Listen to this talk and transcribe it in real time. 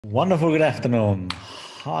Wonderful good afternoon.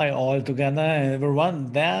 Hi all together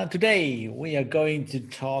everyone there. Today we are going to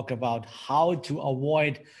talk about how to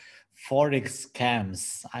avoid Forex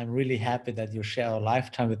scams. I'm really happy that you share a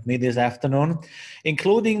lifetime with me this afternoon,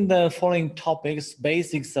 including the following topics: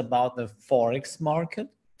 basics about the Forex market,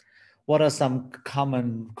 what are some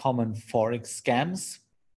common Forex scams,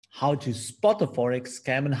 how to spot a Forex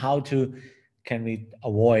scam, and how to can we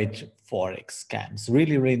avoid Forex scams.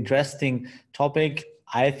 Really interesting topic.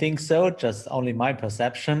 I think so, just only my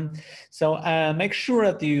perception. So make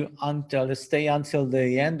sure that you stay until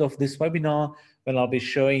the end of this webinar, when I'll be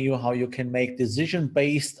showing you how you can make decisions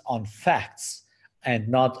based on facts and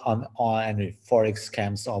not on any Forex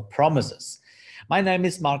scams or promises. My name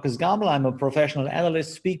is Marcus Gabel. I'm a professional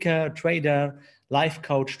analyst, speaker, trader, life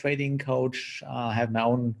coach, trading coach. I have my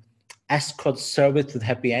own escort service with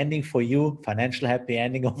happy ending for you, financial happy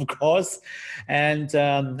ending, of course. And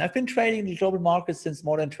I've been trading the global markets since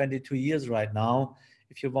more than 22 years right now.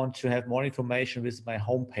 If you want to have more information, visit my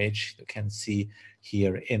homepage. You can see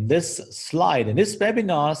here in this slide. In this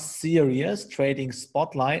webinar series, Trading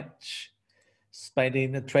Spotlight,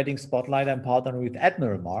 I'm partnering with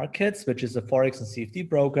Admiral Markets, which is a Forex and CFD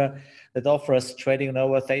broker that offers trading on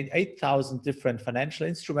over 8,000 different financial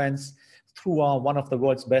instruments through one of the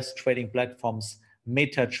world's best trading platforms,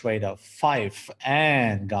 MetaTrader 5.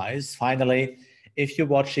 And guys, finally, if you're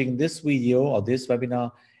watching this video or this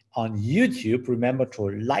webinar on YouTube, remember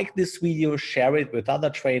to like this video, share it with other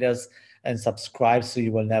traders, and subscribe so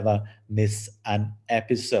you will never miss an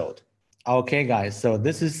episode. Okay, guys, so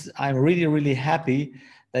I'm really happy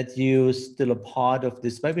that you're still a part of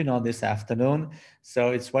this webinar this afternoon.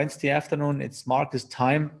 So it's Wednesday afternoon, it's Marcus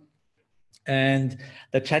time. And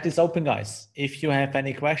the chat is open, guys. If you have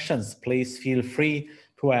any questions, please feel free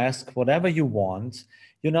to ask whatever you want.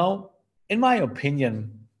 You know, in my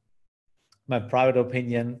opinion, my private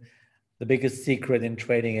opinion, the biggest secret in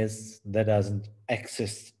trading is there doesn't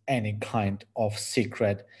exist any kind of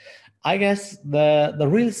secret. I guess the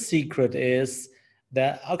real secret is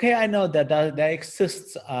that, okay, I know that there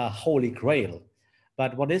exists a holy grail.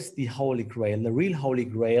 But what is the Holy Grail? The real Holy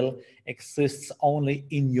Grail exists only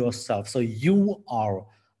in yourself. So you are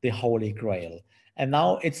the Holy Grail. And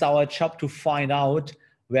now it's our job to find out,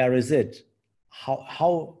 where is it?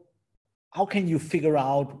 How can you figure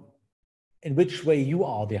out in which way you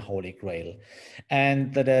are the Holy Grail?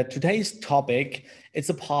 And today's topic, it's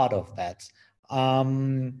a part of that.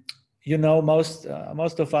 You know, most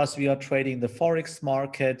of us, we are trading the Forex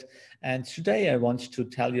market. And today I want to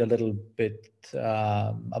tell you a little bit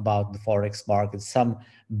about the Forex market, some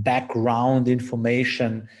background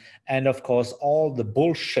information, and of course, all the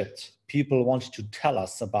bullshit people want to tell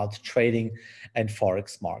us about trading and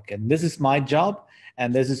Forex market. And this is my job,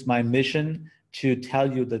 and this is my mission, to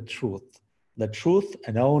tell you the truth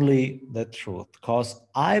and only the truth, because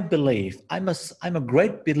I believe I'm a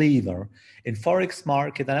great believer in Forex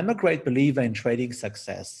market, and I'm a great believer in trading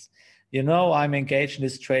success. You know, I'm engaged in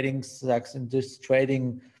this trading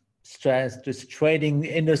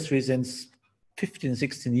industry since 15,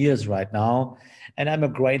 16 years right now, and I'm a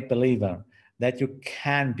great believer that you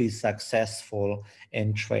can be successful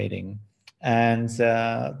in trading. And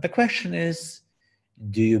the question is,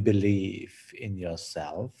 do you believe in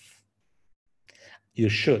yourself? You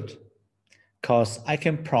should, because I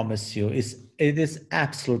can promise you it is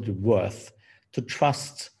absolutely worth to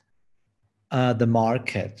trust the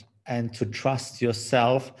market and to trust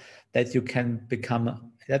yourself that you can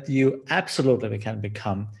become, that you absolutely can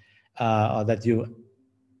become, or that you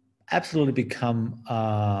absolutely become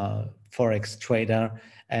a Forex trader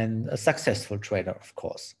and a successful trader, of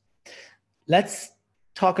course. Let's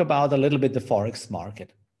talk about a little bit the Forex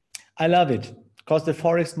market. I love it, because the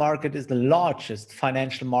Forex market is the largest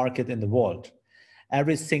financial market in the world.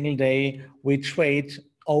 Every single day we trade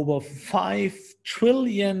over $5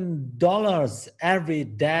 trillion every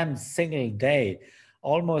damn single day,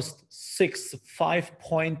 almost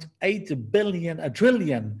 $5.8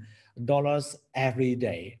 trillion every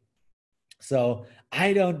day. So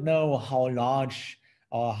I don't know how large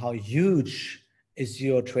or how huge is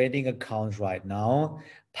your trading account right now,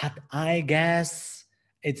 but I guess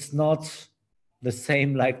it's not the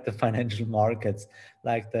same like the financial markets,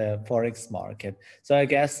 like the Forex market. So I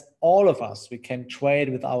guess all of us, we can trade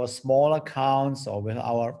with our small accounts or with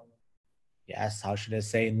our, yes, how should I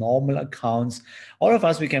say, normal accounts. All of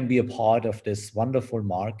us, we can be a part of this wonderful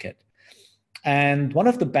market. And one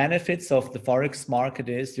of the benefits of the Forex market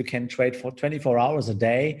is you can trade for 24 hours a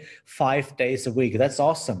day, 5 days a week. That's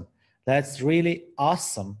awesome. That's really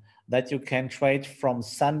awesome that you can trade from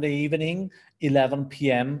Sunday evening, 11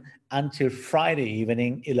 p.m. until Friday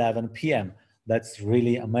evening, 11 p.m. That's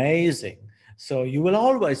really amazing. So you will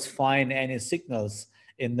always find any signals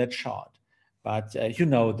in the chart. But you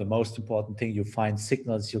know, the most important thing, you find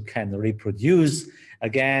signals you can reproduce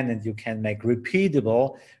again and you can make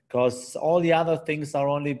repeatable, because all the other things are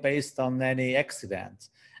only based on any accident.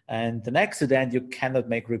 And an accident you cannot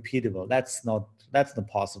make repeatable. That's not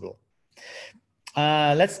possible.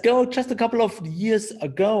 Let's go just a couple of years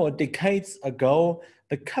ago, or decades ago,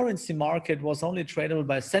 the currency market was only tradable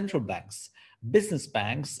by central banks, business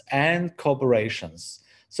banks, and corporations.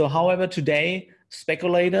 So, however, today,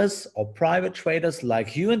 speculators or private traders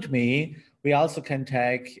like you and me, we also can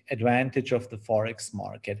take advantage of the Forex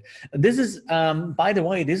market. This is, by the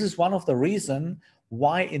way, this is one of the reasons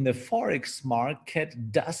why in the Forex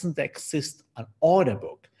market doesn't exist an order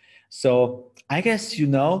book. So I guess you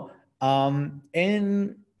know,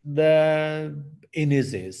 in the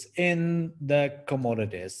indices, in the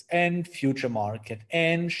commodities, and future market,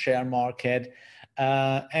 and share market,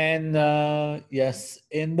 and yes,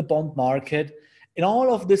 in the bond market, in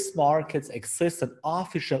all of these markets exists an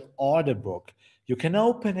official order book. You can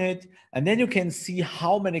open it and then you can see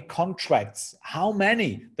how many contracts,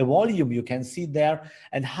 the volume you can see there,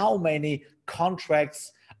 and how many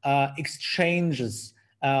contracts exchanges,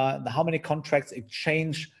 how many contracts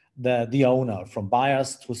exchange the owner from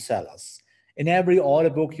buyers to sellers. In every order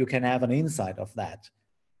book, you can have an insight of that,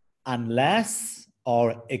 unless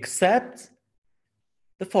or except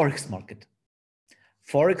the Forex market.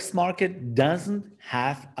 Forex market doesn't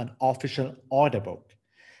have an official order book.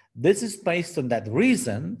 This is based on that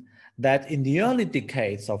reason that in the early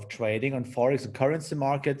decades of trading on Forex and currency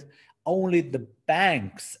market, only the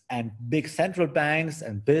banks and big central banks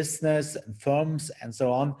and business and firms and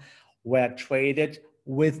so on were traded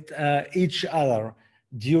with each other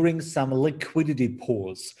during some liquidity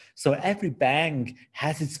pools. So every bank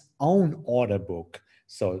has its own order book.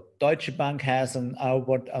 So Deutsche Bank has an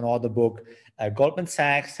order book, Goldman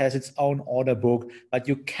Sachs has its own order book, but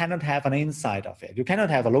you cannot have an insight of it. You cannot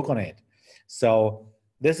have a look on it. So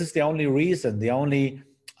this is the only reason, no,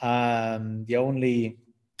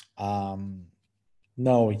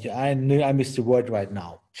 I missed the word right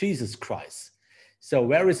now. Jesus Christ. So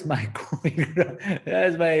where is my,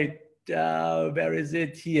 there's my, where is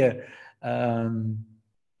it here?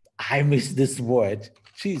 I missed this word,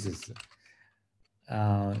 Jesus.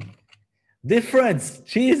 Difference,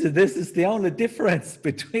 Jesus, this is the only difference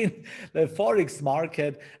between the Forex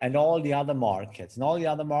market and all the other markets. In all the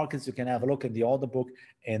other markets, you can have a look at the order book.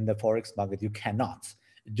 In the Forex market, you cannot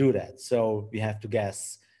do that. So we have to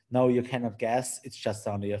guess. No, you cannot guess. It's just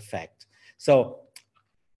only a fact. So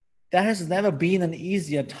there has never been an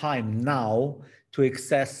easier time now to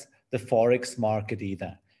access the Forex market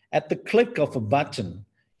either. At the click of a button,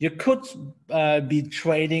 you could be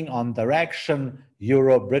trading on direction,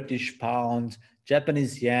 euro, British pound,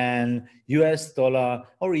 Japanese yen, US dollar,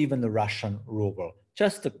 or even the Russian ruble.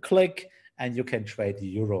 Just a click and you can trade the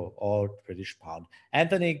euro or British pound.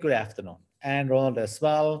 Anthony, good afternoon. And Ronald as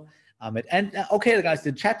well. Okay, guys,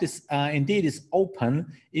 the chat is indeed is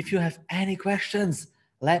open. If you have any questions,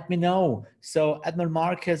 let me know. So Admiral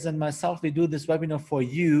Markets and myself, we do this webinar for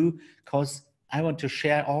you because I want to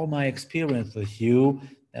share all my experience with you.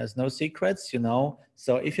 There's no secrets, you know.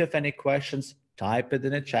 So if you have any questions, type it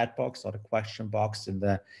in the chat box or the question box in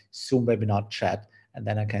the Zoom webinar chat, and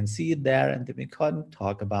then I can see it there and then we can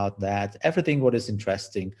talk about that. Everything what is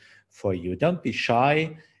interesting for you. Don't be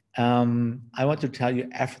shy. I want to tell you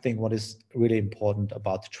everything what is really important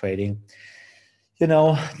about trading. You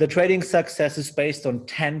know, the trading success is based on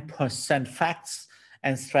 10% facts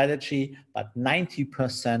and strategy, but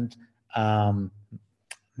 90%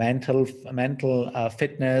 mental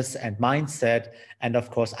fitness and mindset, and of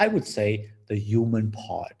course, I would say the human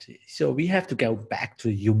part. So we have to go back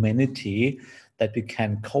to humanity that we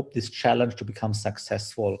can cope this challenge to become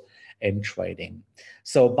successful in trading.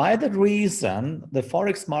 So by that reason, the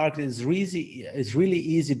Forex market is really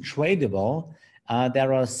easy tradable.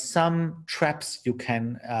 There are some traps you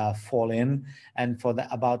can fall in, and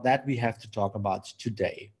about that we have to talk about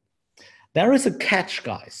today. There is a catch,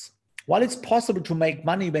 guys. While it's possible to make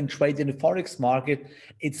money when trading in the Forex market,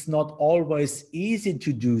 it's not always easy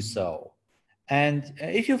to do so. And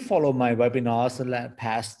if you follow my webinars in the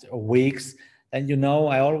past weeks, then you know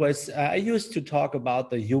I used to talk about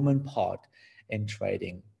the human part in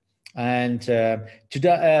trading. And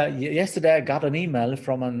yesterday I got an email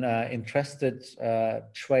from an interested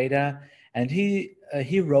trader, and he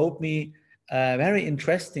wrote me very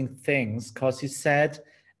interesting things because he said,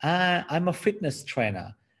 I'm a fitness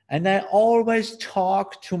trainer. And I always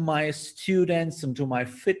talk to my students and to my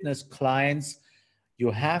fitness clients,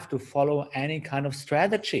 you have to follow any kind of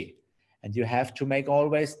strategy. and you have to make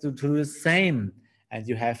always to do the same, and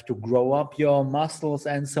you have to grow up your muscles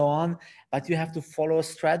and so on, but you have to follow a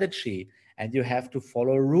strategy and you have to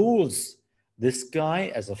follow rules. This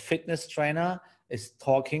guy, as a fitness trainer, is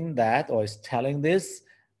talking that or is telling this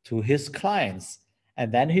to his clients.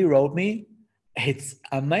 And then he wrote me, it's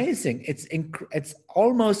amazing. It's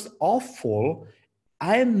almost awful.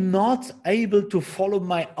 I'm not able to follow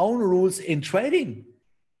my own rules in trading.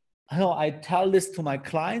 I tell this to my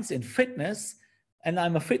clients in fitness, and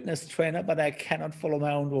I'm a fitness trainer, but I cannot follow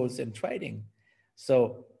my own rules in trading.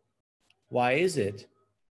 So why is it?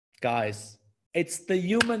 Guys, it's the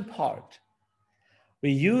human part.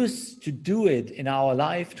 We used to do it in our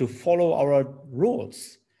life to follow our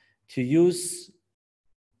rules, to use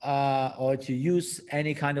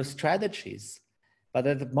any kind of strategies. But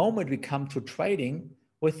at the moment we come to trading,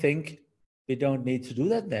 we think we don't need to do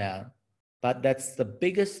that there. But that's the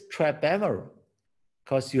biggest trap ever,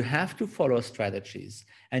 because you have to follow strategies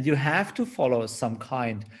and you have to follow some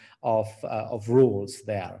kind of rules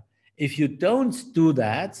there. If you don't do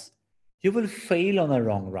that, you will fail on the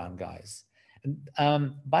long run, guys.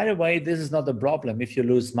 By the way, this is not a problem if you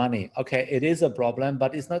lose money. Okay, it is a problem,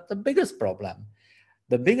 but it's not the biggest problem.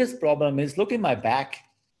 The biggest problem is, look in my back.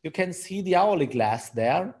 You can see the hourly glass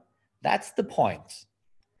there. That's the point.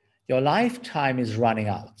 Your lifetime is running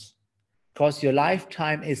out because your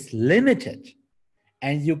lifetime is limited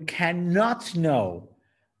and you cannot know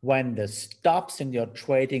when the stops in your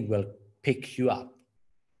trading will pick you up.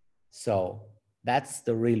 So that's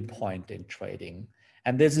the real point in trading.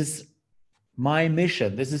 And this is my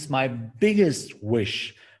mission. This is my biggest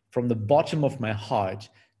wish from the bottom of my heart,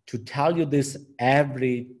 to tell you this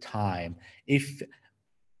every time. If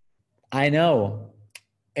I know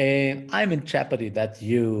I'm in jeopardy that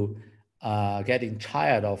you are getting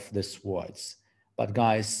tired of these words, but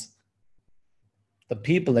guys, the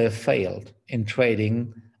people that have failed in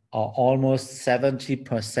trading are almost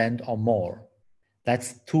 70% or more.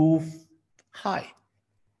 That's too high.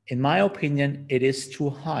 In my opinion, it is too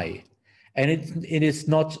high. And it is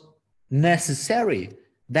not necessary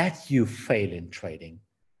that you fail in trading.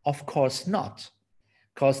 Of course not,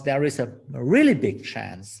 because there is a really big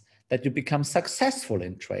chance that you become successful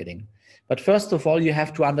in trading. But first of all, you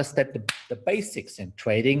have to understand the basics in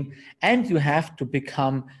trading, and you have to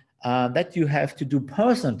become, you have to do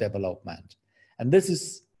personal development. And this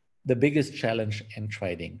is the biggest challenge in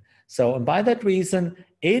trading. So, and by that reason,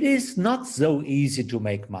 it is not so easy to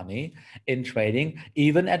make money in trading.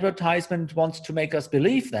 Even advertisement wants to make us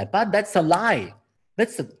believe that, but that's a lie.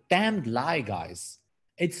 That's a damned lie, guys.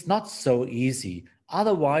 It's not so easy.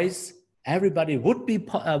 Otherwise, everybody would be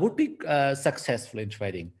successful in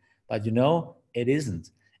trading, but you know, it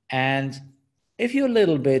isn't. And if you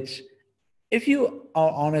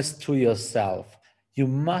are honest to yourself, you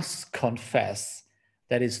must confess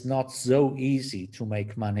that it's not so easy to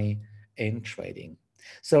make money in trading.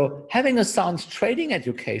 So having a sound trading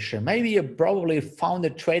education, maybe you probably found a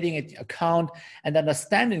trading account and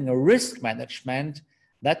understanding a risk management,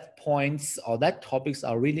 that points or that topics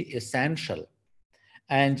are really essential.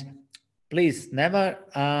 And please never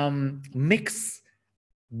mix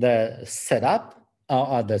the setup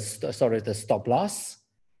or the stop loss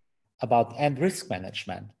and risk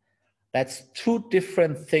management. That's two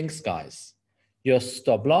different things, guys. Your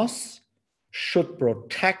stop loss should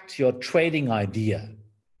protect your trading idea,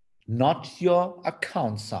 not your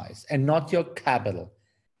account size and not your capital.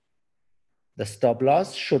 The stop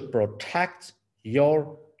loss should protect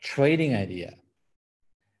your trading idea.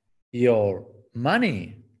 Your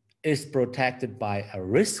money is protected by a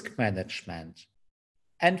risk management.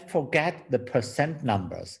 And forget the percent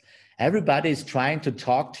numbers. Everybody is trying to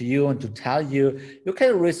talk to you and to tell you, you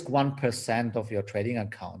can risk 1% of your trading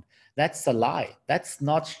account. That's a lie. That's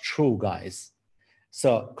not true, guys.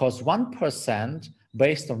 So, because 1%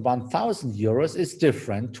 based on 1,000 euros is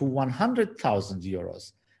different to 100,000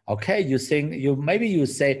 euros. Okay, maybe you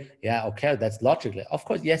say, yeah, okay, that's logically. Of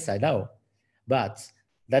course, yes, I know. But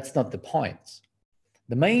that's not the point.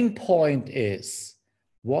 The main point is,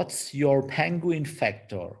 what's your penguin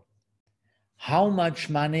factor? How much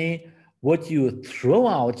money would you throw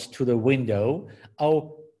out to the window?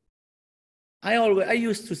 Oh, I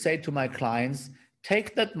used to say to my clients,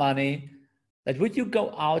 take that money, that would you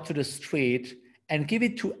go out to the street and give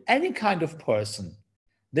it to any kind of person?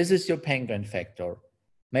 This is your penguin factor.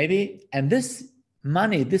 Maybe, and this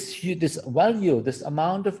money, this value, this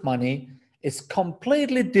amount of money is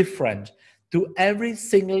completely different to every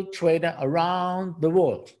single trader around the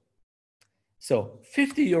world. So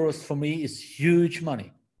 50 euros for me is huge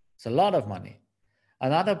money. It's a lot of money.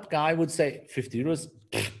 Another guy would say 50 euros,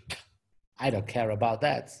 I don't care about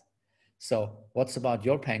that. So what's about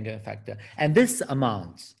your penguin factor? And this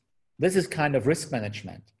amount, this is kind of risk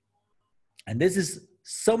management. And this is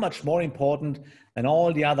so much more important than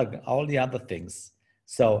all the other things.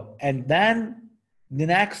 So, and then the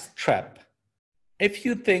next trap, if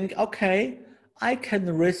you think, okay, I can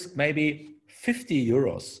risk maybe 50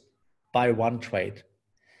 euros by one trade.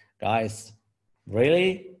 Guys,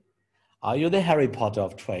 really? Are you the Harry Potter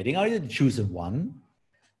of trading? Are you the chosen one?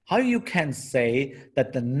 How you can say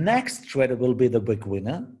that the next trader will be the big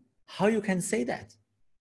winner? How you can say that?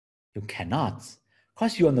 You cannot,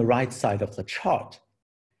 because you're on the right side of the chart.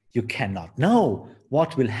 You cannot know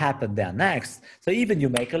what will happen there next. So even you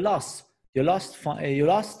make a loss, you lost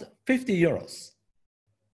 50 euros.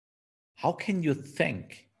 How can you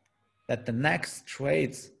think that the next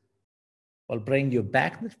trades will bring you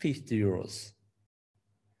back the 50 euros?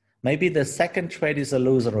 Maybe the second trade is a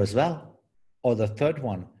loser as well, or the third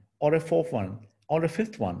one, or the fourth one, or the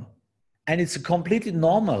fifth one. And it's completely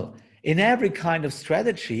normal. In every kind of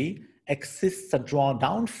strategy exists a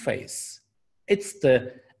drawdown phase.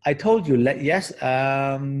 I told you, yes,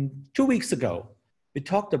 2 weeks ago, we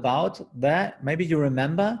talked about that, maybe you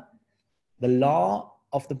remember, the law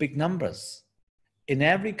of the big numbers. In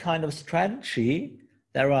every kind of strategy,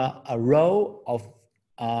 there are a row of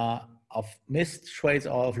missed trades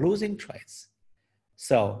or of losing trades.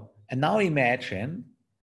 So, and now imagine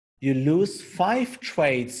you lose 5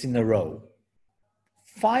 trades in a row,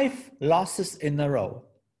 5 losses in a row.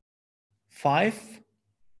 5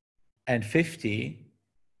 and 50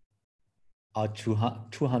 are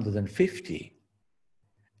 250.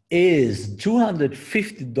 Is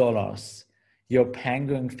 $250 your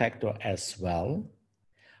penguin factor as well?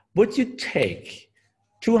 Would you take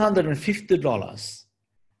 $250,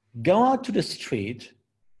 go out to the street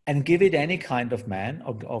and give it any kind of man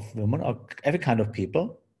or of woman or every kind of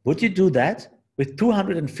people? Would you do that with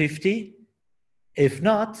 250? If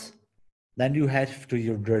not, then you have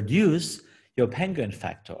to reduce your penguin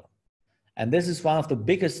factor. And this is one of the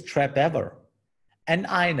biggest trap ever. And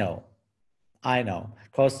I know,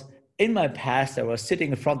 because in my past, I was sitting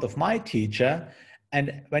in front of my teacher,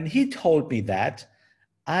 and when he told me that,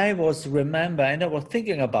 I was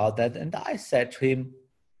thinking about that, and I said to him,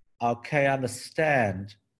 okay, I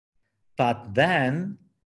understand, but then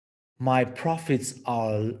my profits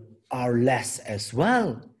are less as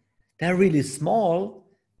well. They're really small.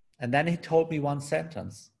 And then he told me one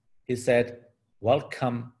sentence. He said,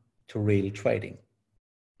 welcome to real trading.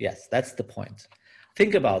 Yes, that's the point.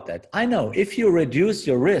 Think about that. I know if you reduce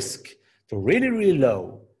your risk to really, really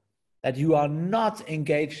low, that you are not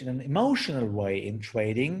engaged in an emotional way in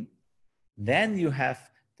trading, then you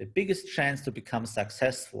have the biggest chance to become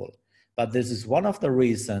successful. But this is one of the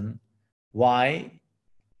reasons why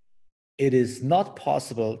it is not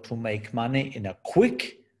possible to make money in a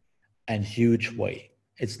quick and huge way.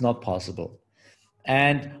 It's not possible.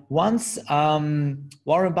 And once Warren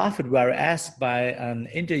Buffett were asked by an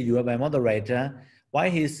interviewer, by a moderator, why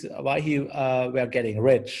he were getting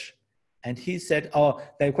rich, and he said,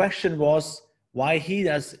 the question was why he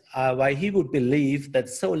would believe that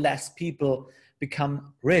so less people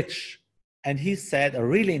become rich, and he said a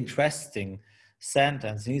really interesting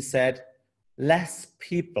sentence. He said, less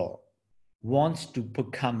people want to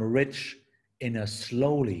become rich in a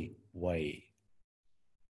slowly way.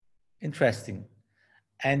 Interesting.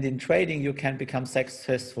 And in trading, you can become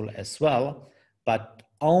successful as well, but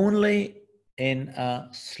only in a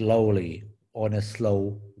slow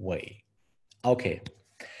way. Okay.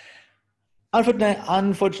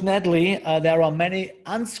 Unfortunately, there are many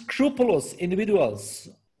unscrupulous individuals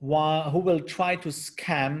who will try to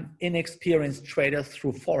scam inexperienced traders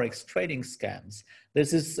through Forex trading scams.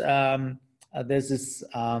 This is how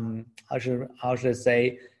should I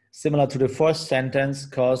say, similar to the first sentence,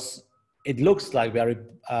 because it looks like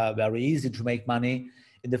very easy to make money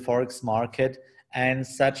in the Forex market, and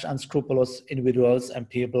such unscrupulous individuals and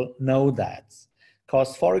people know that.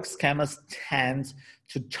 Because Forex scammers tend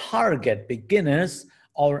to target beginners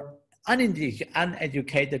or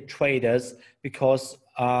uneducated traders, because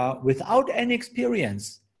without any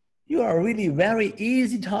experience, you are a really very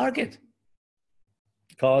easy target.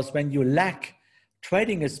 Because when you lack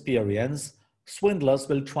trading experience, swindlers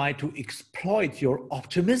will try to exploit your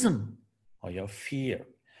optimism or your fear,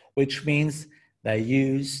 which means they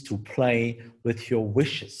use to play with your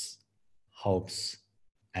wishes, hopes,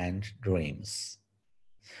 and dreams.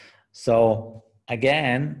 So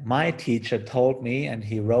again, my teacher told me, and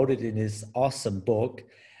he wrote it in his awesome book,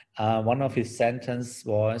 one of his sentences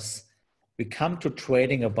was, we come to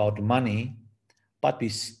trading about money, but we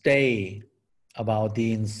stay about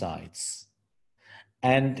the insights.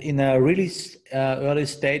 And in a really early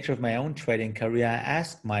stage of my own trading career, I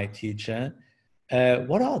asked my teacher,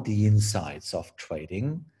 what are the insights of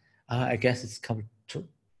trading? I guess it's come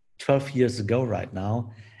 12 years ago right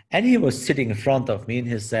now. And he was sitting in front of me and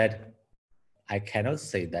he said, I cannot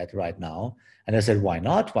say that right now. And I said, why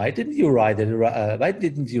not? Why didn't you write it? Why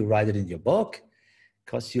didn't you write it in your book?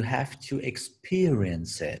 Because you have to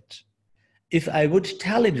experience it. If I would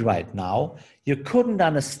tell it right now, you couldn't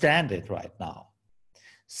understand it right now.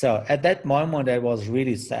 So at that moment, I was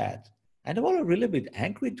really sad. And I was a little bit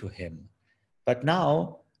angry to him. But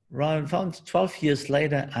now, around 12 years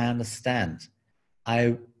later, I understand.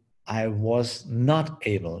 I was not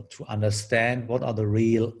able to understand what are the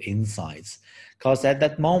real insights. Because at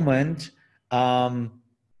that moment,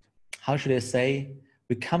 how should I say,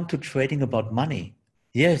 we come to trading about money.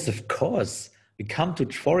 Yes, of course. We come to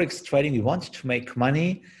Forex trading, we want to make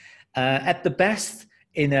money at the best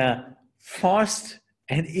in a fast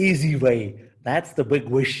and easy way. That's the big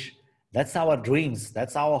wish. That's our dreams.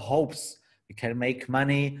 That's our hopes. We can make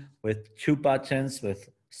money with 2 buttons, with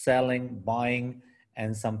selling, buying,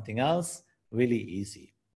 and something else. Really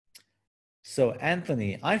easy. So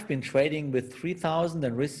Anthony, I've been trading with 3,000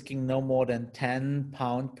 and risking no more than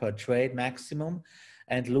 £10 per trade maximum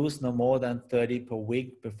and lose no more than 30 per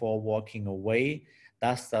week before walking away.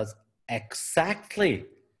 That's exactly.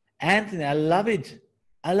 Anthony, I love it.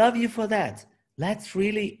 I love you for that. That's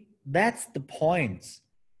the point.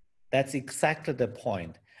 That's exactly the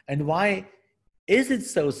point. And why is it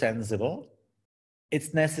so sensible?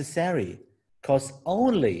 It's necessary because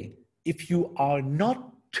only if you are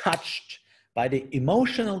not touched by the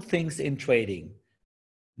emotional things in trading,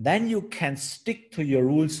 then you can stick to your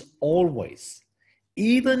rules always.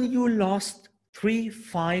 Even you lost 3,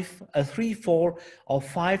 4, or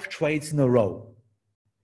 5 trades in a row.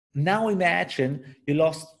 Now imagine you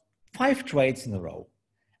lost 5 trades in a row.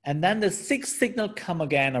 And then the 6th signal come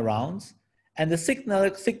again around. And the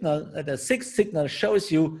 6th signal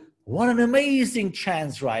shows you what an amazing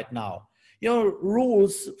chance right now. Your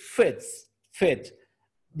rules fit.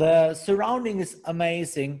 The surrounding is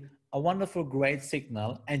amazing, a wonderful, great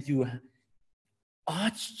signal, and you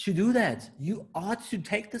ought to do that. You ought to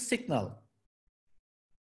take the signal.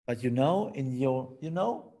 But deep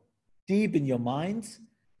in your mind,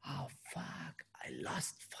 oh fuck, I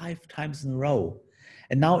lost 5 times in a row.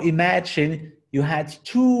 And now imagine you had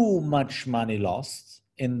too much money lost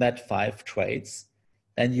in that 5 trades,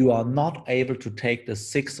 then you are not able to take the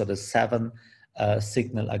 6 or the 7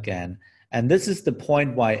 signal again. And this is the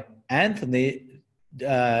point why Anthony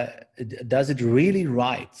does it really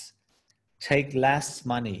right. Take less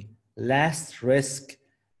money, less risk,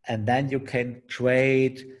 and then you can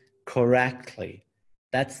trade correctly.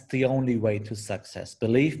 That's the only way to success.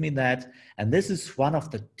 Believe me that. And this is one of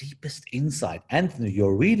the deepest insights. Anthony,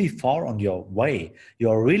 you're really far on your way.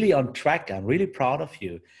 You're really on track. I'm really proud of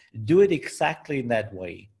you. Do it exactly in that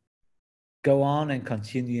way. Go on and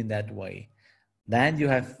continue in that way. Then you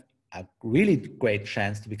have a really great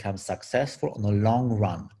chance to become successful on a long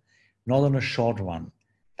run, not on a short run.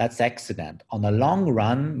 That's excellent. On a long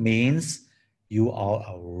run means you are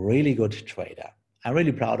a really good trader. I'm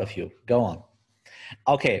really proud of you. Go on.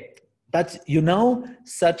 Okay, but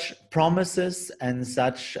such promises and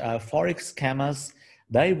such Forex scammers,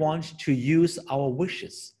 they want to use our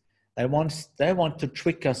wishes. They want to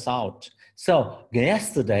trick us out. So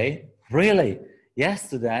yesterday,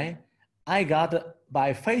 I got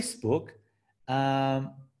by Facebook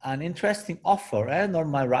an interesting offer, and on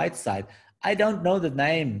my right side, I don't know the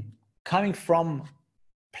name, coming from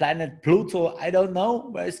planet Pluto. I don't know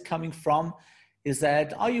where it's coming from. He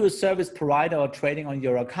said, are you a service provider or trading on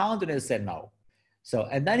your account? And I said, no. So,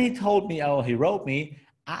 and then he wrote me,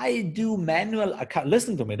 I do manual account.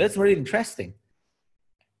 Listen to me, that's really interesting.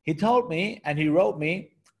 He told me, and he wrote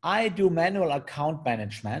me, I do manual account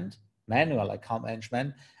management,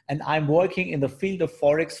 and I'm working in the field of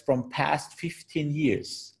Forex from past 15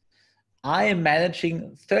 years. I am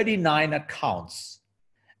managing 39 accounts.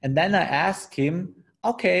 And then I asked him,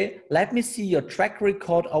 okay, let me see your track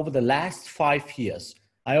record over the last 5 years.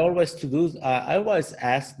 I always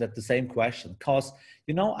ask that the same question because,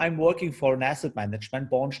 I'm working for an asset management,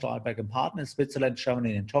 Born, Steuerberg & Partner in Switzerland,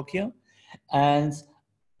 Germany, and Tokyo. And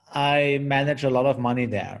I manage a lot of money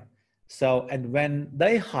there. So, and when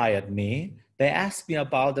they hired me, they asked me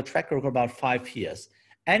about the track record about 5 years.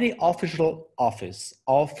 Any official office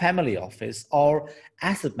or family office or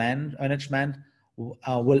asset management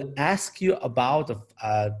will ask you about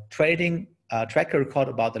a trading track record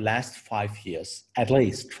about the last 5 years, at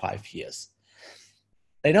least 5 years.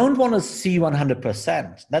 They don't want to see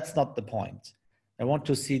 100%. That's not the point. I want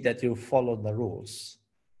to see that you follow the rules,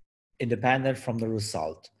 independent from the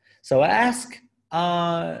result. So I ask,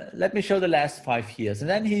 let me show the last 5 years. And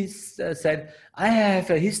then he said, I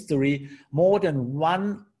have a history more than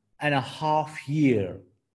 1.5 year.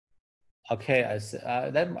 Okay,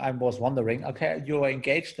 then I was wondering, okay, you are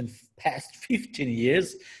engaged in past 15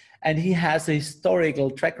 years, and he has a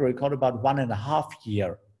historical track record about 1.5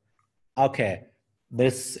 year. Okay,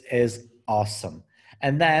 this is awesome.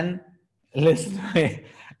 And then, listen to me,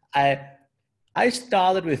 I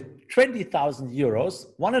started with 20,000 euros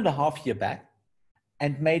 1.5 year back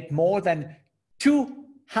and made more than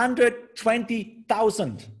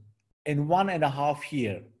 220,000 in 1.5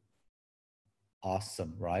 year.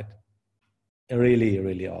 Awesome, right? Really,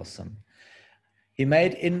 really awesome. He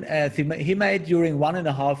made during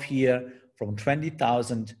 1.5 year from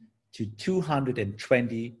 20,000 to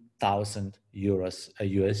 220,000 euros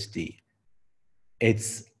USD.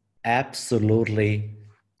 It's absolutely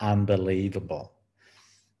unbelievable.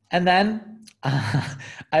 And then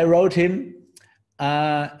I wrote him,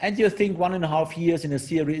 and you think 1.5 years in a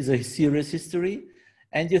series is a serious history?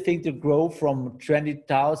 And you think to grow from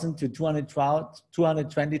 20,000 to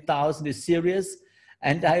 220,000 is serious?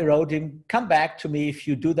 And I wrote him, come back to me if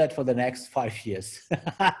you do that for the next 5 years.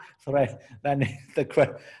 So then the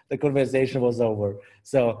conversation was over.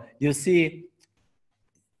 So you see,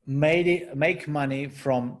 make money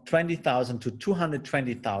from 20,000 to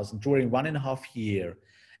 220,000 during 1.5 year.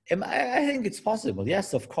 I think it's possible.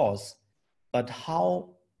 Yes, of course. But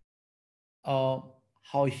how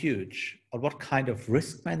huge or what kind of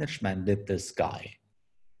risk management did this guy?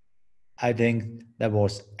 I think there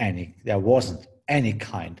wasn't any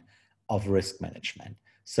kind of risk management.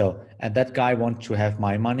 So, and that guy wants to have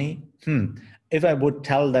my money. If I would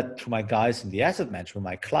tell that to my guys in the asset management,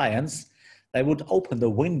 my clients, they would open the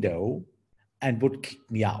window and would kick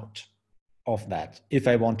me out of that if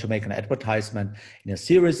I want to make an advertisement in a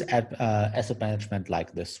serious asset management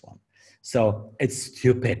like this one. So it's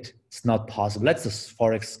stupid. It's not possible. That's a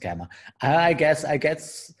Forex scammer. I guess I get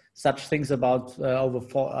such things about over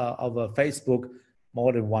Facebook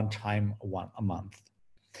more than one time a month.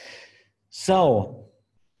 So,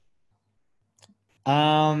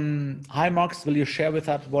 hi Marks, will you share with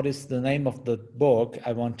us what is the name of the book?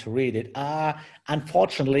 I want to read it.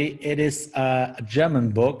 Unfortunately, it is a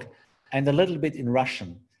German book and a little bit in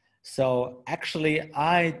Russian. So actually,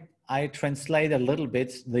 I translate a little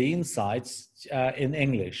bit the insights in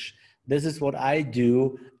English. This is what I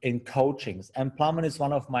do in coachings. And Plumman is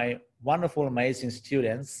one of my wonderful, amazing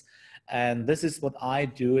students. And this is what I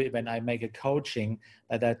do when I make a coaching,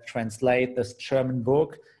 that I translate this German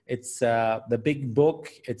book. It's the big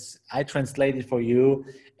book. I translate it for you.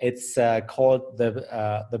 It's called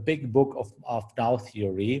the Big Book of Dow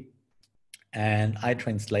Theory. And I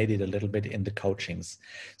translate it a little bit in the coachings.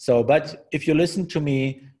 So, but if you listen to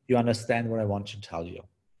me, you understand what I want to tell you.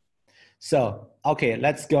 So, okay,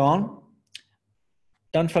 let's go on.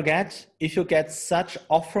 Don't forget, if you get such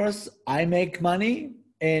offers, I make money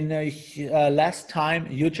in less time,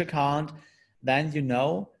 huge account, then you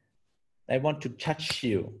know they want to touch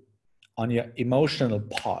you on your emotional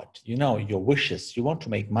part, you know, your wishes. You want to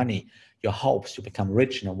make money, your hopes to become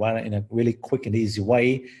rich in a really quick and easy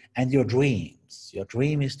way, and your dreams. Your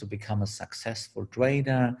dream is to become a successful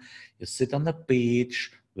trader. You sit on the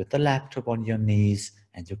beach with the laptop on your knees,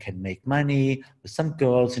 and you can make money with some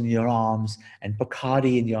girls in your arms and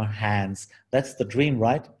Bacardi in your hands. That's the dream,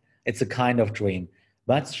 right? It's a kind of dream.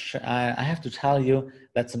 But I have to tell you,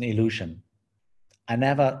 that's an illusion. I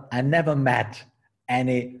never met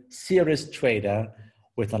any serious trader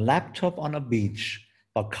with a laptop on a beach,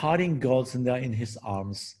 Bacardi girls in his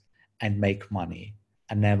arms, and make money.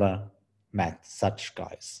 I never met such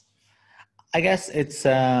guys. I guess it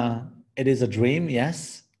is a dream,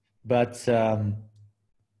 yes, but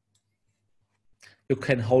you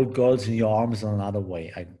can hold girls in your arms in another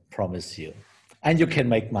way, I promise you. And you can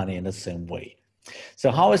make money in the same way.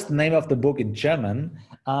 So how is the name of the book in German?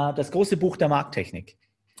 Das große Buch der Markttechnik.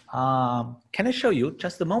 Can I show you?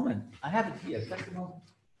 Just a moment. I have it here. Just a moment.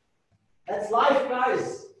 That's live,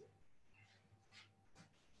 guys.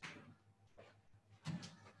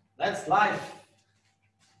 That's live.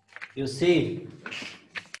 You see,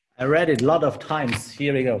 I read it a lot of times.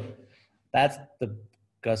 Here we go. That's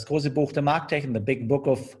das große Buch der Markttechnik, the big book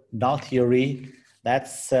of Dow Theory.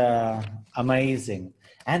 That's amazing.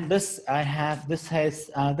 And this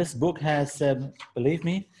book has, believe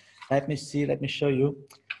me, let me show you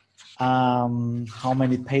how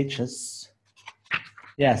many pages.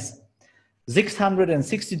 Yes,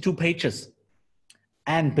 662 pages.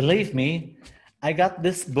 And believe me, I got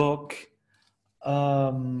this book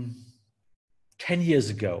 2 10 years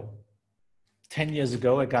ago. 10 years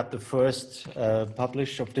ago, I got the first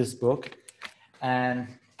publish of this book, and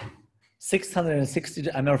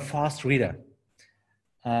 660, I'm a fast reader.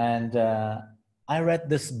 And I read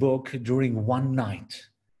this book during one night.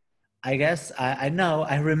 I guess, I know,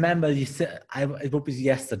 I remember, it was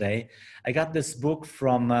yesterday. I got this book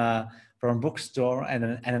from a bookstore in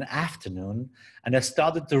an afternoon, and I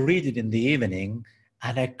started to read it in the evening,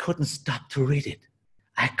 and I couldn't stop to read it.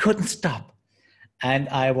 I couldn't stop. And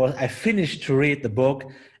I finished to read the book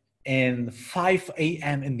in 5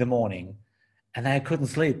 a.m. in the morning, and I couldn't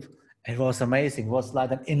sleep. It was amazing. It was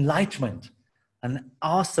like an enlightenment, an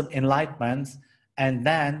awesome enlightenment. And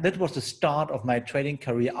then that was the start of my trading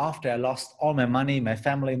career after I lost all my money, my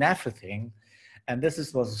family, and everything. And was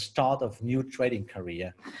the start of new trading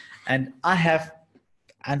career. And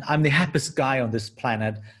I'm the happiest guy on this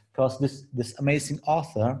planet because this amazing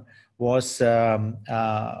author was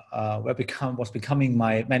becoming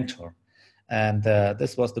my mentor. And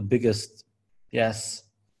this was the biggest,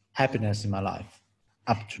 happiness in my life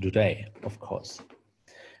up to today, of course.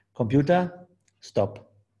 Computer, stop.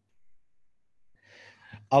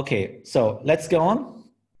 Okay, so let's go on.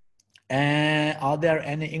 Are there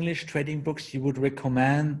any English trading books you would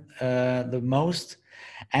recommend the most?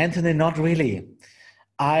 Anthony, not really.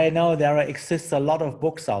 I know there exists a lot of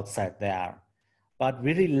books outside there, but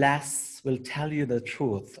really less will tell you the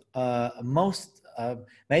truth.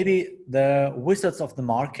 Maybe the Wizards of the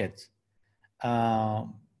Market.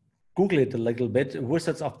 Google it a little bit,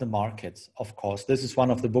 Wizards of the Market, of course. This is one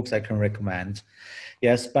of the books I can recommend.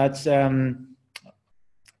 Yes, but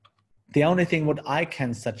the only thing what I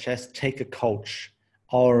can suggest, take a coach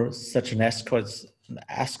or such an escort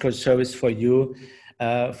service for you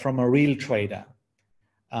from a real trader.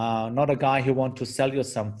 Not a guy who wants to sell you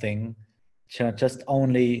something, just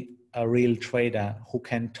only a real trader who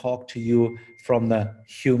can talk to you from the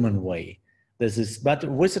human way. But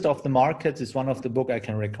Wizard of the Markets is one of the books I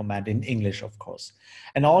can recommend in English, of course.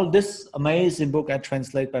 And all this amazing book I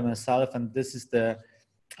translate by myself, and this is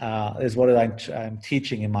what I'm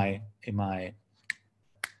teaching in my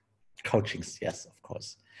coachings. Yes, of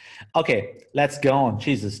course. Okay, let's go on.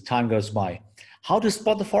 Jesus, time goes by. How to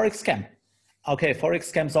spot the Forex scam? Okay,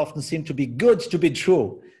 Forex scams often seem to be good to be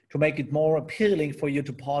true, to make it more appealing for you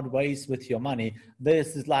to part ways with your money.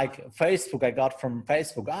 This is like Facebook. I got from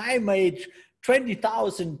Facebook. I made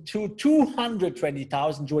 20,000 to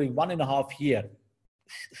 220,000 during 1.5 years.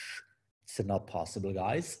 It's not possible,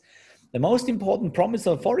 guys. The most important promise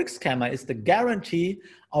of Forex scammer is the guarantee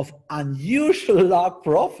of unusual large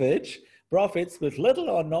profits with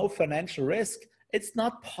little or no financial risk. It's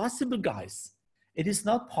not possible, guys. It is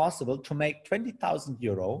not possible to make 20,000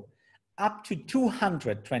 euro up to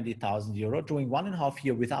 220,000 euro during 1.5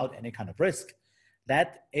 years without any kind of risk.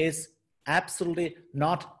 That is absolutely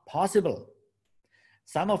not possible.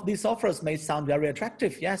 Some of these offers may sound very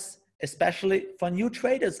attractive, yes, especially for new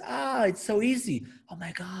traders. It's so easy. Oh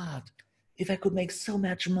my God, if I could make so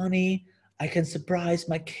much money, I can surprise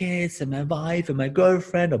my kids and my wife and my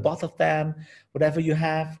girlfriend or both of them, whatever you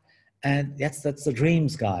have. And yes, that's the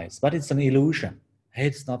dreams, guys, but it's an illusion.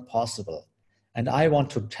 It's not possible. And I want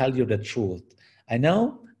to tell you the truth. I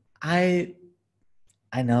know I'm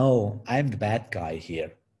the bad guy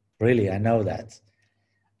here. Really, I know that.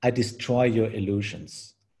 I destroy your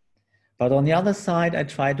illusions. But on the other side, I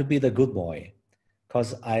try to be the good boy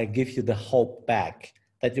because I give you the hope back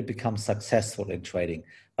that you become successful in trading,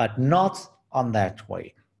 but not on that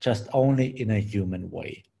way, just only in a human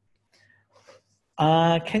way.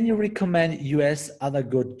 Can you recommend US other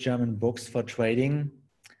good German books for trading?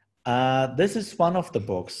 This is one of the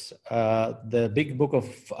books, the big book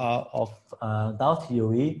of Dow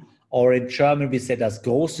Theory, or in German we say das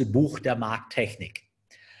große Buch der Markttechnik.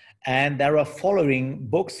 And there are following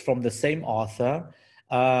books from the same author.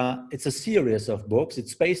 It's a series of books.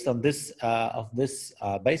 It's based on this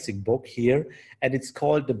basic book here, and it's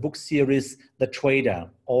called the book series The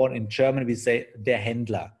Trader, or in German we say Der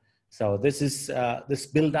Händler. So this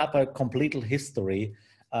build up a complete history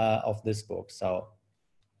of this book. So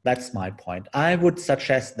that's my point. I would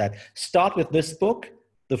suggest that start with this book,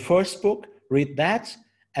 the first book, read that,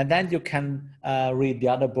 and then you can read the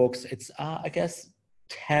other books. It's I guess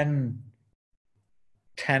 8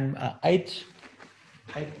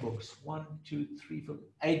 books, 1, 2, 3, 4,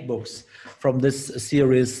 8 books from this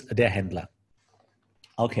series, Der Händler.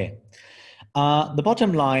 Okay. The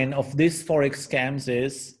bottom line of these Forex scams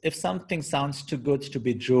is, if something sounds too good to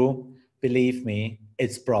be true, believe me,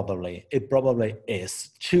 it probably is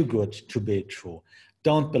too good to be true.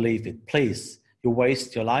 Don't believe it, please. You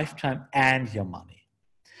waste your lifetime and your money.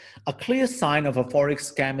 A clear sign of a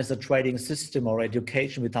Forex scam is a trading system or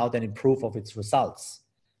education without any proof of its results.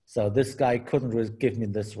 So this guy couldn't give me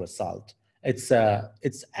this result. It's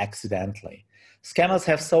accidentally. Scammers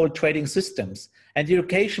have sold trading systems and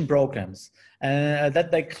education programs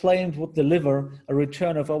that they claimed would deliver a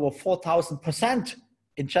return of over 4,000%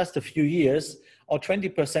 in just a few years or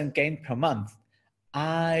 20% gain per month.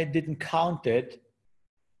 I didn't count it.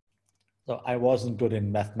 So I wasn't good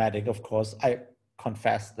in mathematics, of course. I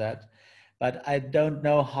confess that. But I don't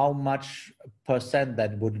know how much percent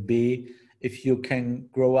that would be if you can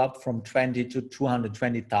grow up from 20 to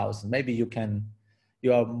 220,000. Maybe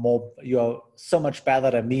you are so much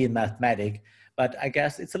better than me in mathematics, but I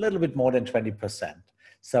guess it's a little bit more than 20%.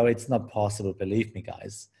 So it's not possible, believe me,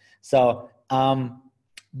 guys. So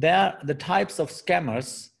the types of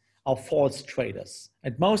scammers are false traders.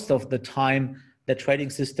 And most of the time, the trading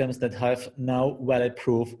systems that have no valid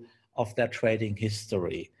proof of their trading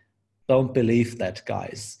history. Don't believe that,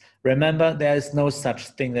 guys. Remember, there is no such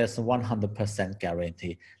thing as a 100%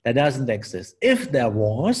 guarantee. That doesn't exist. If there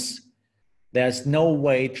was, there's no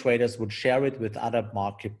way traders would share it with other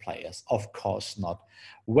market players. Of course not.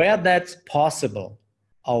 Where that's possible,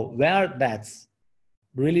 or where that's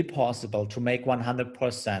really possible to make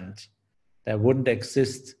 100%, there wouldn't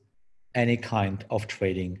exist any kind of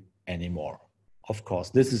trading anymore. Of course,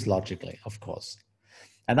 this is logically, of course.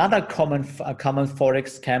 Another common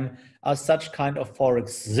Forex scam are such kind of Forex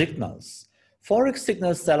signals. Forex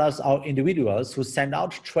signal sellers are individuals who send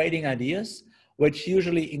out trading ideas, which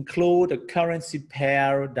usually include a currency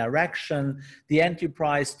pair, direction, the entry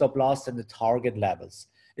price, stop loss, and the target levels.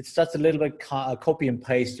 It's just a little bit copy and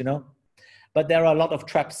paste, you know. But there are a lot of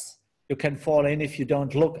traps you can fall in if you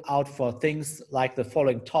don't look out for things like the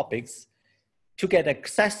following topics. To get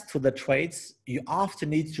access to the trades, you often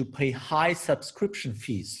need to pay high subscription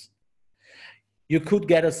fees. You could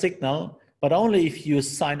get a signal, but only if you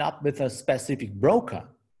sign up with a specific broker.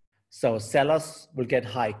 So sellers will get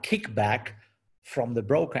high kickback from the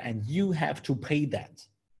broker, and you have to pay that.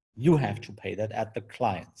 You have to pay that at the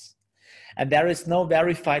clients. And there is no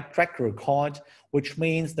verified track record, which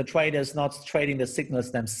means the trader is not trading the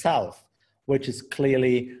signals themselves, which is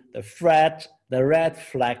clearly the red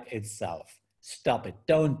flag itself. Stop it.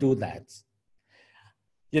 Don't do that.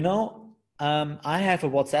 You know, I have a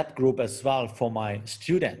WhatsApp group as well for my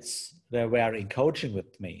students that were in coaching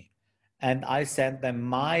with me. And I send them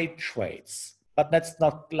my trades. But that's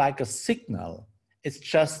not like a signal. It's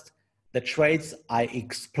just the trades I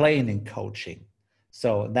explain in coaching.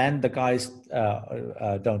 So then the guys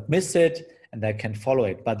don't miss it and they can follow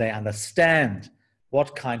it. But they understand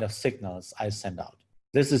what kind of signals I send out.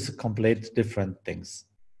 This is complete different things.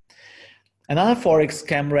 Another Forex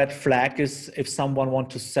scam red flag is if someone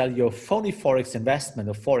wants to sell your phony Forex investment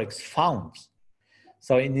or Forex fund.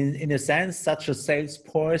 So in a sense, such a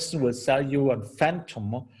salesperson will sell you a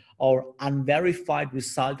phantom or unverified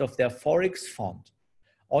result of their Forex fund.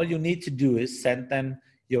 All you need to do is send them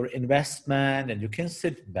your investment and you can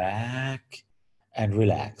sit back and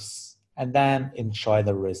relax and then enjoy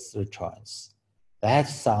the returns. That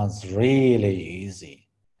sounds really easy.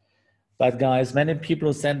 But guys, many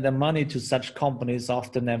people send their money to such companies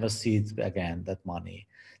often never see it again, that money.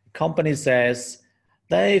 The company says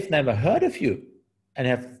they've never heard of you and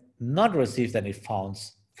have not received any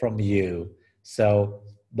funds from you. So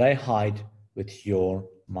they hide with your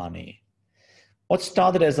money. What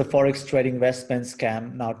started as a Forex trading investment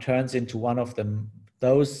scam now turns into one of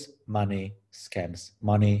those money scams.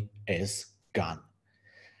 Money is gone.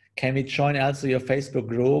 Can we join also your Facebook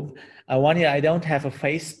group? One year I don't have a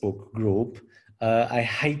Facebook group. I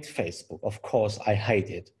hate Facebook. Of course, I hate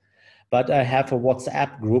it. But I have a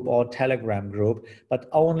WhatsApp group or Telegram group, but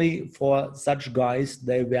only for such guys.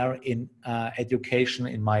 They were in education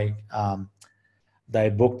in my, they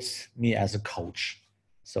booked me as a coach.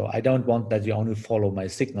 So I don't want that you only follow my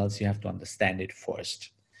signals. You have to understand it first.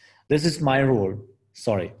 This is my rule.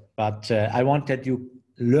 Sorry, but I want that you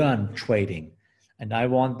learn trading. And I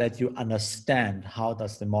want that you understand how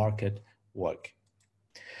does the market work.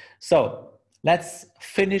 So let's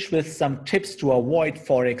finish with some tips to avoid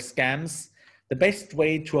Forex scams. The best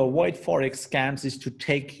way to avoid Forex scams is to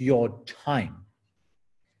take your time.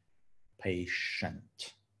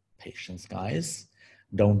 Patience, guys.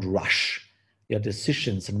 Don't rush your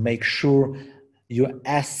decisions and make sure you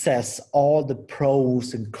assess all the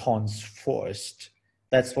pros and cons first.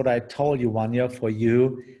 That's what I told you 1 year for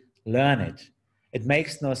you. Learn it. It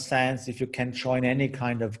makes no sense if you can join any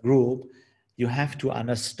kind of group. You have to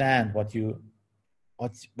understand what you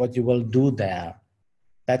will do there.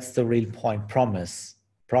 That's the real point. Promise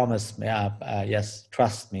me, yes,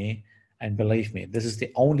 trust me, And believe me, this is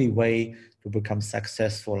the only way to become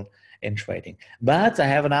successful in trading. But I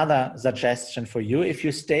have another suggestion for you. If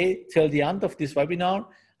you stay till the end of this webinar,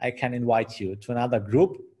 I can invite you to another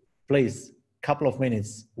group. Please, couple of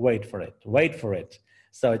minutes, wait for it, wait for it.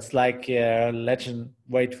 So it's like legend,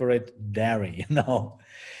 wait for it, dairy, you know.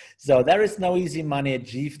 So there is no easy money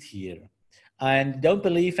achieved here. And don't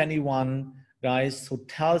believe anyone, guys, who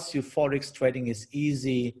tells you Forex trading is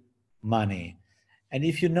easy money. And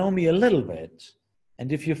if you know me a little bit,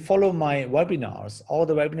 and if you follow my webinars, all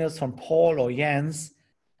the webinars from Paul or Jens,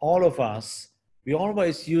 all of us, we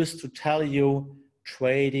always used to tell you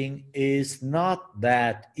trading is not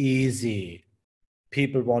that easy.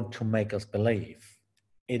 People want to make us believe.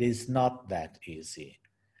 It is not that easy.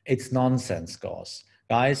 It's nonsense,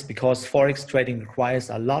 guys, because Forex trading requires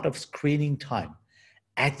a lot of screening time,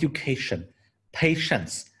 education,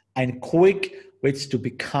 patience, and quick wits to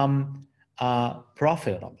become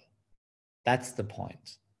profitable. That's the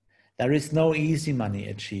point. There is no easy money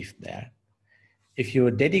achieved there. If you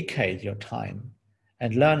dedicate your time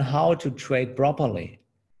and learn how to trade properly,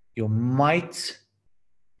 you might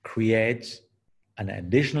create an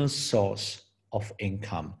additional source of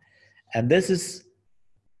income. And this is,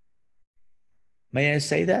 may I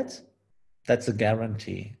say that? That's a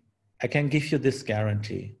guarantee. I can give you this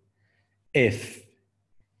guarantee. If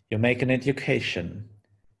you make an education,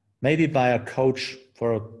 maybe by a coach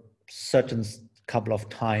for a certain couple of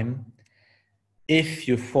time, if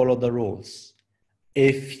you follow the rules,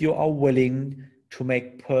 if you are willing to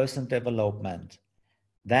make personal development,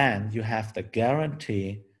 then you have the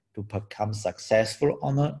guarantee to become successful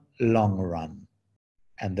on a long run.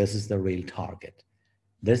 And this is the real target.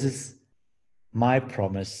 This is my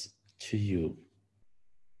promise to you.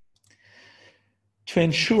 To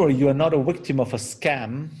ensure you are not a victim of a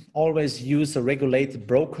scam, always use a regulated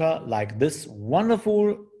broker like this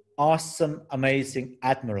wonderful, awesome, amazing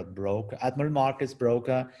Admiral Markets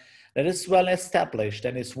broker that is well established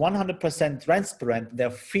and is 100% transparent in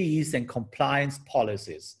their fees and compliance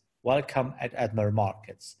policies. Welcome at Admiral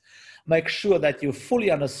Markets. Make sure that you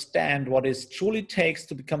fully understand what it truly takes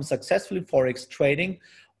to become successful in Forex trading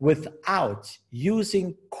without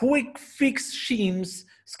using quick fix schemes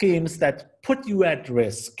that put you at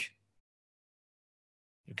risk.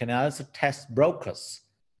 You can also test brokers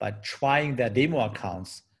by trying their demo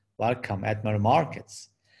accounts. Welcome, Admiral Markets.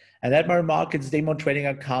 An Admiral Markets demo trading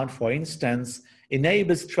account, for instance,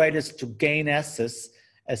 enables traders to gain access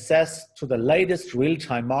to the latest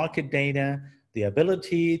real-time market data, the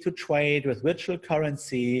ability to trade with virtual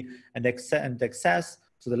currency, and access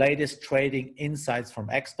to the latest trading insights from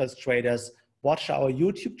expert traders. Watch our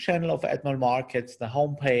YouTube channel of Admiral Markets, the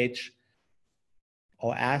homepage,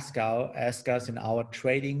 or ask us in our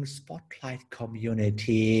trading spotlight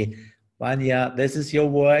community. Vanya, this is your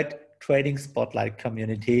word, trading spotlight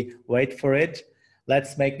community. Wait for it.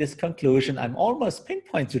 Let's make this conclusion. I'm almost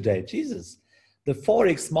pinpoint today, Jesus. The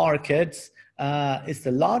Forex market is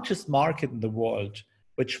the largest market in the world,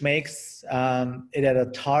 which makes it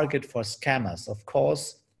a target for scammers. Of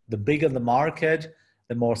course, the bigger the market,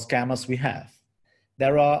 the more scammers we have.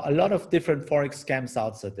 There are a lot of different Forex scams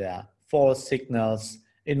out there. False signals,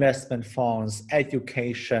 investment funds,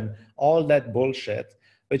 education, all that bullshit,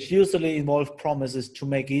 which usually involve promises to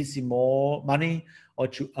make easy more money or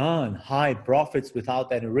to earn high profits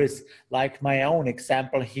without any risk. Like my own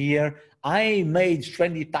example here, I made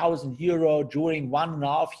 20,000 euro during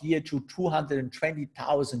 1.5 years to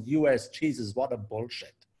 220,000 US. Jesus, what a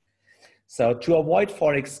bullshit. So to avoid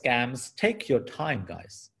Forex scams, take your time,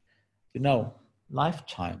 guys. You know,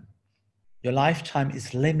 lifetime. Your lifetime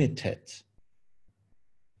is limited.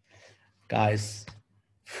 Guys,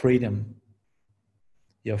 freedom.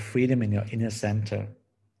 Your freedom in your inner center.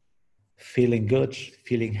 Feeling good,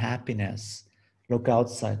 feeling happiness. Look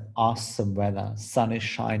outside, awesome weather, sun is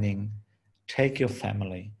shining. Take your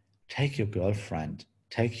family, take your girlfriend,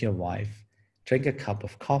 take your wife, drink a cup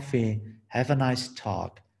of coffee, have a nice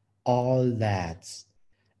talk. All that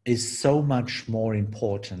is so much more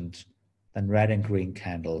important than red and green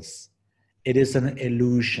candles. It is an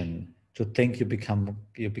illusion to think you become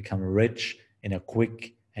rich in a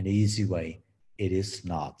quick and easy way. It is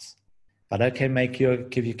not. But I can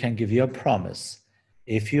give you a promise.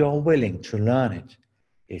 If you are willing to learn it,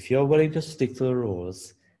 if you're willing to stick to the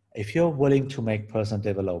rules, if you're willing to make personal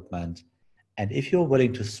development, and if you're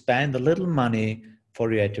willing to spend a little money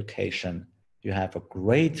for your education, you have a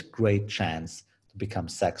great, great chance to become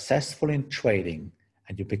successful in trading,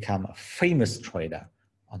 and you become a famous trader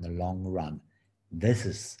on the long run. This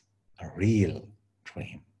is a real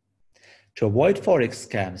dream. To avoid Forex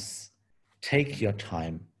scams, take your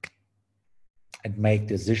time and make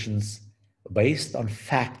decisions based on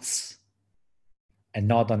facts and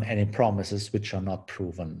not on any promises which are not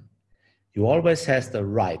proven. You always has the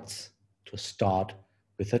right to start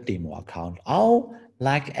with a demo account. Oh,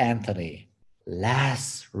 like Anthony,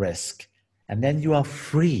 less risk. And then you are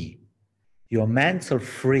free. You're mental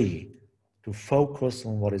free to focus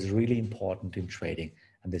on what is really important in trading.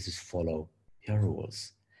 And this is follow your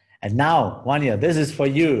rules. And now, Vanya, this is for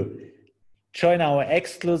you. Join our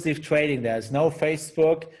exclusive trading. There's no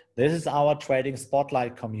Facebook. This is our trading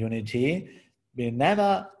spotlight community. We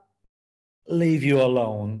never leave you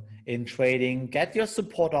alone in trading. Get your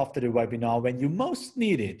support after the webinar when you most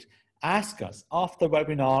need it. Ask us after the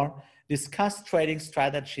webinar, discuss trading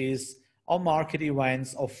strategies or market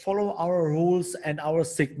events, or follow our rules and our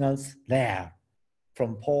signals there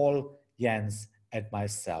from Paul, Jens, and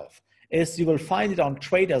myself. As you will find it on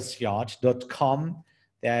tradersyard.com.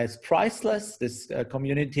 There is priceless, this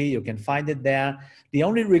community, you can find it there. The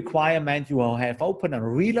only requirement, you will have open a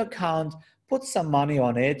real account, put some money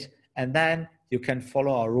on it, and then you can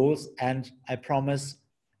follow our rules. And I promise,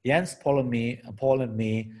 Jens, Paul and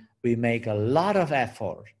me, we make a lot of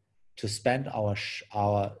effort to spend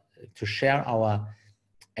to share our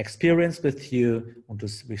experience with you, and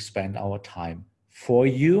we spend our time for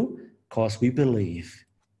you, because we believe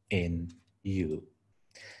in you.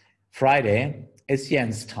 Friday is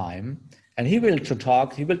Jens' time, and he will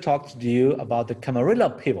talk to you about the Camarilla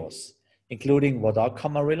pivots, including what are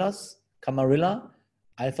Camarillas. Camarilla,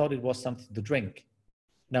 I thought it was something to drink.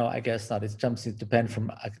 No, I guess not. It's something depends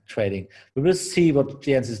from trading. We will see what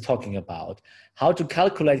Jens is talking about. How to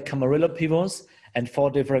calculate Camarilla pivots and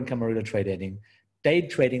 4 different Camarilla day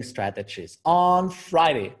trading strategies on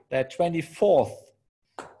Friday, the 24th.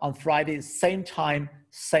 On Friday, same time,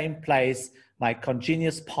 same place. My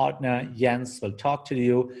congenius partner, Jens, will talk to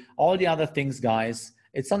you. All the other things, guys,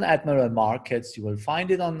 it's on Admiral Markets. You will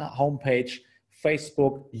find it on the homepage,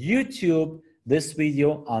 Facebook, YouTube. This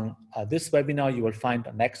video on this webinar, you will find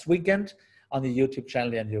next weekend on the YouTube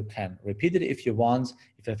channel, and you can repeat it if you want.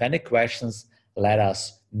 If you have any questions, let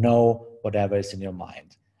us know, whatever is in your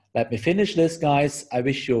mind. Let me finish this, guys. I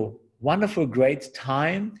wish you wonderful, great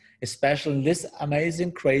time, especially in this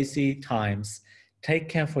amazing, crazy times. Take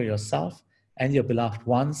care for yourself and your beloved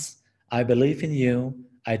ones. I believe in you,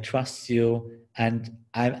 I trust you, and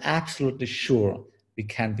I'm absolutely sure we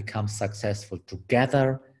can become successful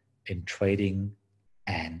together in trading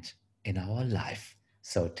and in our life.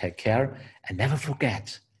 So take care and never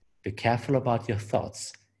forget, be careful about your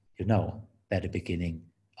thoughts. You know, they're the beginning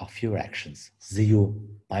of your actions. See you.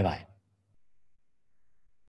 Bye-bye.